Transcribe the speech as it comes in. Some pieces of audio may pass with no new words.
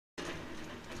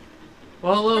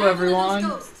Well, hello everyone.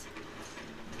 It's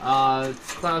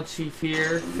Cloudchief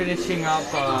here, finishing up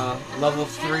level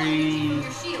 3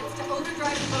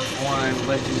 on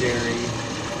Legendary.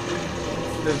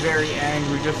 It's the very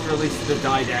end. We just released the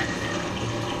die deck.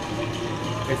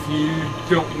 If you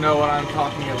don't know what I'm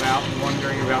talking about and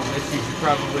wondering about this, you should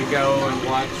probably go and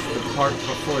watch the part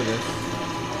before this.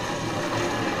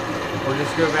 Or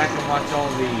just go back and watch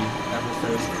all the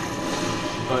episodes.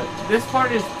 But this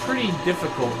part is pretty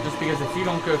difficult, just because if you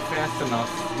don't go fast enough,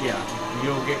 yeah,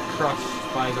 you'll get crushed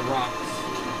by the rocks.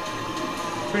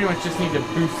 Pretty much just need to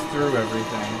boost through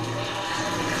everything.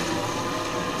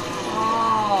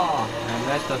 Oh, and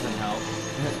that doesn't help.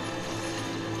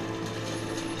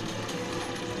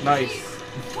 Nice.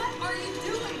 What are you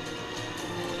doing?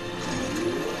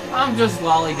 I'm just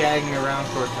lollygagging around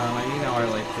Cortana. You know I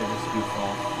like to just goof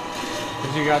off.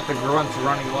 Because you got the grunts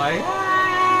running away.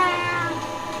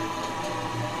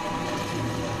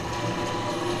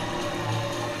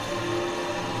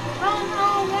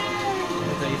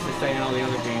 As they used to say in all the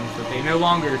other games, but they no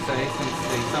longer say since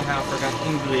they somehow forgot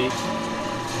English.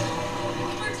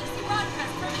 Emergency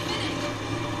broadcast transmitting.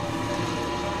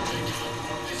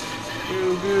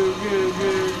 Goo goo goo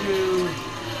goo goo.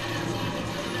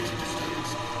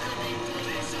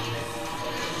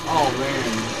 Oh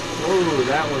man. Whoa,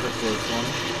 that was a close one.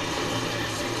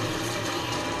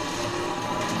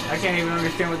 I can't even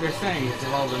understand what they're saying because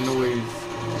of all the noise.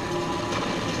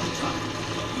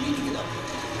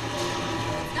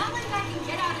 Not like I can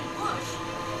get out and push.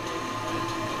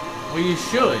 Well, you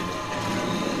should.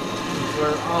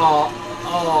 Oh.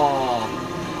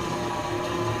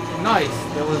 Nice.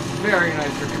 That was very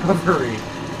nice recovery.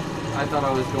 I thought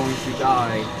I was going to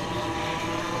die.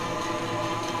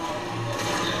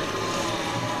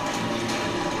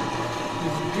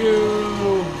 Just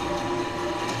go.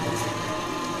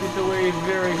 Get away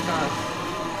very fast.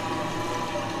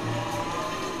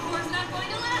 War's not going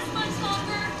to last much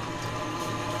longer.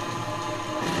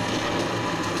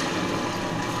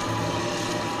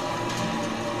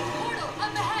 Portal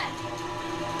up ahead.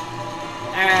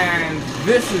 And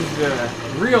this is the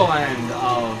real end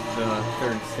of the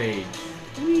third stage.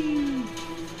 Whee!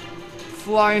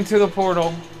 Fly into the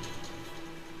portal.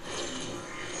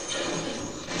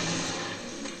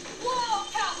 Whoa,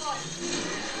 cowboy!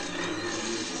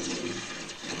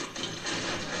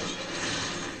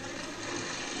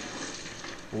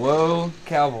 Whoa,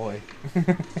 cowboy.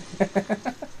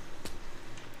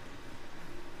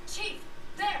 Chief,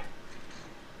 there.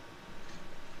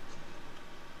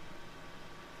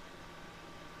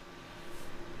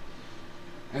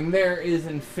 And there is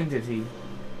Infinity,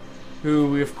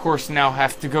 who we of course now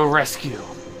have to go rescue.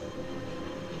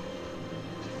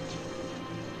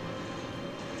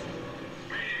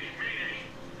 Mayday!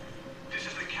 This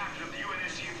is the captain of the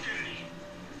UNSC Infinity.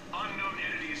 Unknown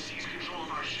entity has seized control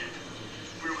of our ship.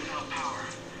 We're without power.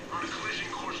 We're on a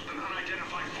collision course with an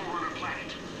unidentified forerunner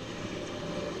planet.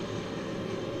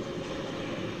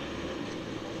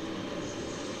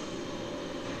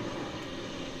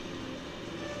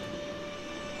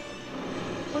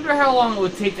 Wonder how long it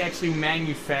would take to actually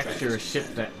manufacture a ship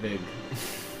that big.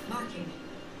 Marking.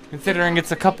 Considering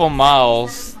it's a couple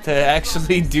miles to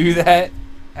actually do that,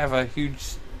 have a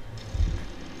huge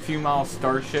few mile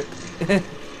starship.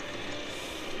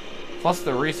 Plus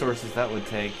the resources that would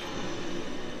take.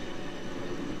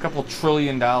 A couple $1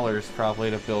 trillion probably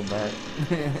to build that.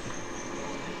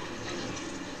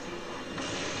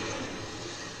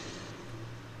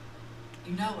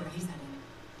 You know where he's headed.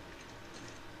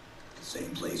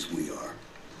 Same place we are.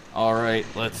 Alright,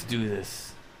 let's do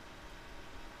this.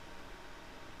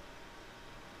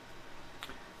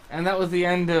 And that was the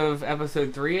end of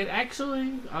episode 3. It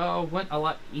actually went a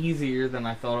lot easier than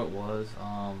I thought it was.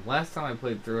 Last time I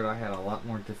played through it, I had a lot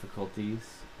more difficulties.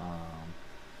 I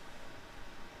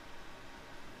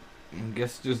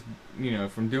guess just, you know,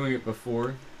 from doing it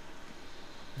before,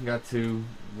 got to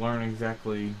learn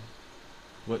exactly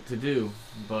what to do.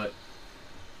 But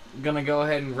I'm gonna go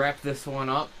ahead and wrap this one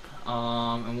up,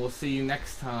 and we'll see you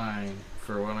next time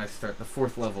for when I start the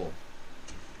 4th level.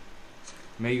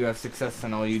 May you have success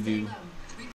in all you do.